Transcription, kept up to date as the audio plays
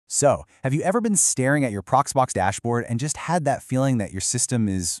So, have you ever been staring at your Proxmox dashboard and just had that feeling that your system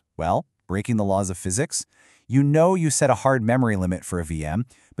is, well, breaking the laws of physics? You know you set a hard memory limit for a VM,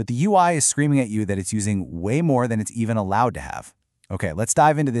 but the UI is screaming at you that it's using way more than it's even allowed to have. Okay, let's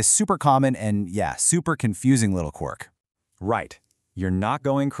dive into this super common and, yeah, super confusing little quirk. Right. You're not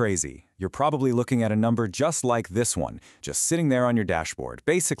going crazy. You're probably looking at a number just like this one, just sitting there on your dashboard,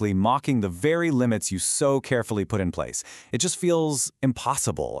 basically mocking the very limits you so carefully put in place. It just feels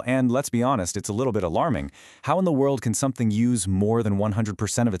impossible, and let's be honest, it's a little bit alarming. How in the world can something use more than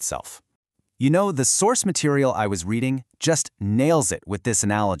 100% of itself? You know, the source material I was reading just nails it with this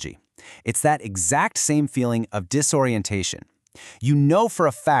analogy. It's that exact same feeling of disorientation. You know for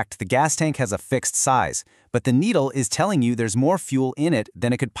a fact the gas tank has a fixed size, but the needle is telling you there's more fuel in it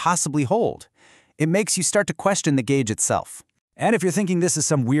than it could possibly hold. It makes you start to question the gauge itself. And if you're thinking this is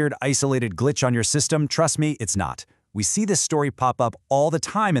some weird isolated glitch on your system, trust me, it's not. We see this story pop up all the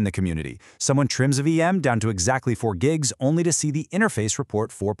time in the community. Someone trims a VM down to exactly 4 gigs only to see the interface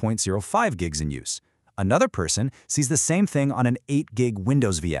report 4.05 gigs in use. Another person sees the same thing on an 8 gig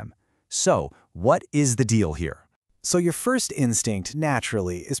Windows VM. So, what is the deal here? So your first instinct,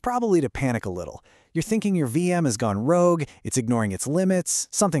 naturally, is probably to panic a little. You're thinking your VM has gone rogue, it's ignoring its limits,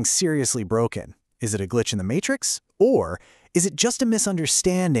 something's seriously broken. Is it a glitch in the matrix? Or is it just a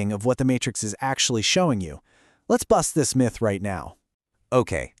misunderstanding of what the matrix is actually showing you? Let's bust this myth right now.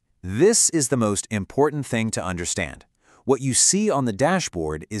 Okay, this is the most important thing to understand. What you see on the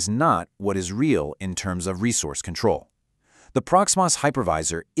dashboard is not what is real in terms of resource control. The Proxmox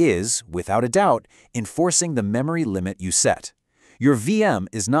hypervisor is, without a doubt, enforcing the memory limit you set. Your VM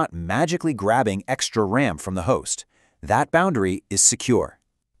is not magically grabbing extra RAM from the host. That boundary is secure.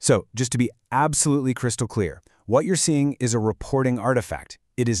 So, just to be absolutely crystal clear, what you're seeing is a reporting artifact.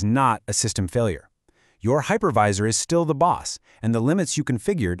 It is not a system failure. Your hypervisor is still the boss, and the limits you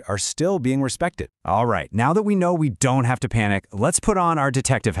configured are still being respected. All right, now that we know we don't have to panic, let's put on our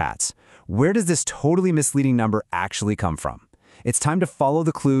detective hats. Where does this totally misleading number actually come from? It's time to follow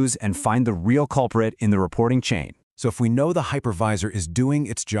the clues and find the real culprit in the reporting chain. So if we know the hypervisor is doing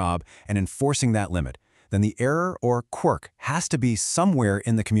its job and enforcing that limit, then the error or quirk has to be somewhere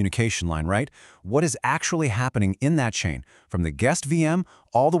in the communication line, right? What is actually happening in that chain, from the guest VM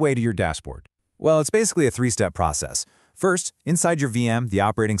all the way to your dashboard? Well, it's basically a 3-step process. First, inside your VM, the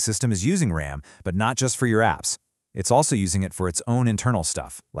operating system is using RAM, but not just for your apps. It's also using it for its own internal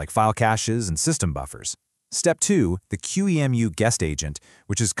stuff, like file caches and system buffers. Step 2, the QEMU Guest Agent,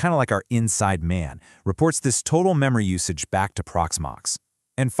 which is kind of like our inside man, reports this total memory usage back to Proxmox.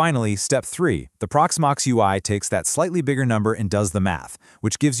 And finally, Step 3, the Proxmox UI takes that slightly bigger number and does the math,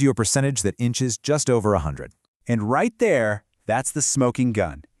 which gives you a percentage that inches just over 100. And right there, that's the smoking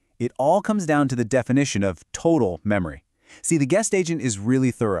gun. It all comes down to the definition of total memory. See, the guest agent is really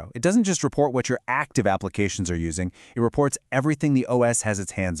thorough. It doesn't just report what your active applications are using, it reports everything the OS has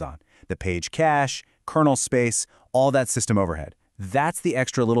its hands on. The page cache, kernel space, all that system overhead. That's the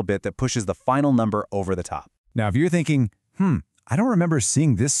extra little bit that pushes the final number over the top. Now, if you're thinking, I don't remember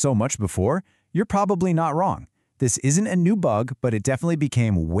seeing this so much before, you're probably not wrong. This isn't a new bug, but it definitely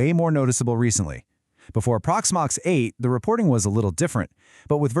became way more noticeable recently. Before Proxmox 8, the reporting was a little different,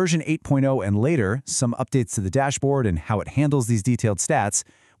 but with version 8.0 and later, some updates to the dashboard and how it handles these detailed stats,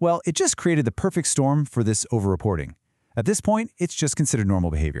 well, it just created the perfect storm for this overreporting. At this point, it's just considered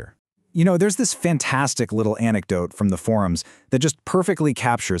normal behavior. You know, there's this fantastic little anecdote from the forums that just perfectly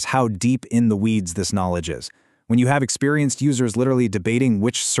captures how deep in the weeds this knowledge is. When you have experienced users literally debating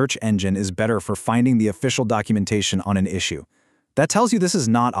which search engine is better for finding the official documentation on an issue. That tells you this is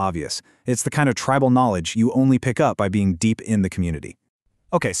not obvious. It's the kind of tribal knowledge you only pick up by being deep in the community.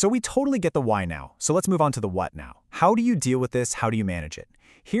 Okay, so we totally get the why now, so let's move on to the what now. How do you deal with this? How do you manage it?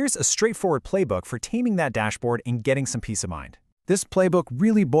 Here's a straightforward playbook for taming that dashboard and getting some peace of mind. This playbook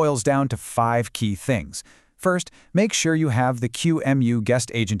really boils down to 5 key things. First, make sure you have the QEMU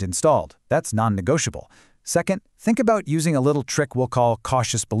Guest Agent installed. That's non-negotiable. Second, think about using a little trick we'll call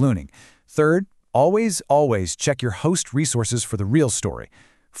cautious ballooning. Third, always check your host resources for the real story.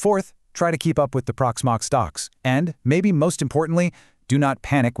 Fourth, try to keep up with the Proxmox docs. And, maybe most importantly, do not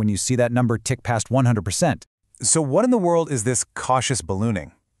panic when you see that number tick past 100%. So what in the world is this cautious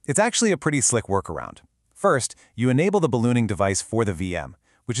ballooning? It's actually a pretty slick workaround. First, you enable the ballooning device for the VM,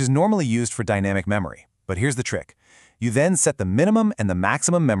 which is normally used for dynamic memory. But here's the trick. You then set the minimum and the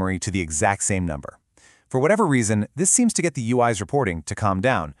maximum memory to the exact same number. For whatever reason, this seems to get the UI's reporting to calm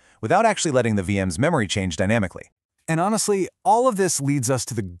down without actually letting the VM's memory change dynamically. And honestly, all of this leads us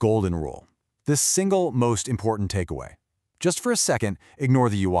to the golden rule, the single most important takeaway. Just for a second, ignore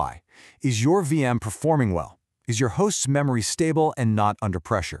the UI. Is your VM performing well? Is your host's memory stable and not under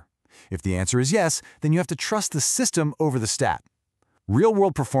pressure? If the answer is yes, then you have to trust the system over the stat.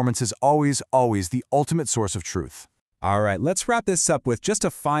 Real-world performance is always the ultimate source of truth. All right, let's wrap this up with just a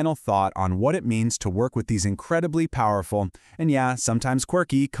final thought on what it means to work with these incredibly powerful, and yeah, sometimes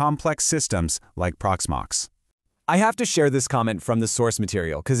quirky, complex systems like Proxmox. I have to share this comment from the source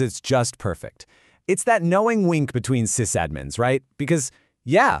material because it's just perfect. It's that knowing wink between sysadmins, right? Because,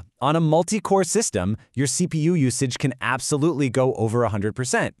 yeah, on a multi-core system, your CPU usage can absolutely go over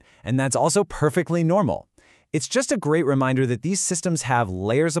 100%, and that's also perfectly normal. It's just a great reminder that these systems have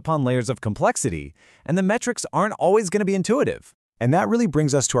layers upon layers of complexity, and the metrics aren't always going to be intuitive. And that really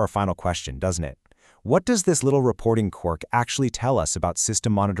brings us to our final question, doesn't it? What does this little reporting quirk actually tell us about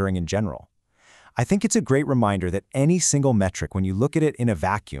system monitoring in general? I think it's a great reminder that any single metric, when you look at it in a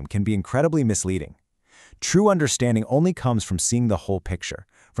vacuum, can be incredibly misleading. True understanding only comes from seeing the whole picture,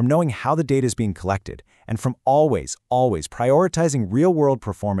 from knowing how the data is being collected, and from always prioritizing real-world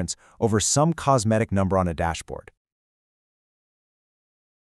performance over some cosmetic number on a dashboard.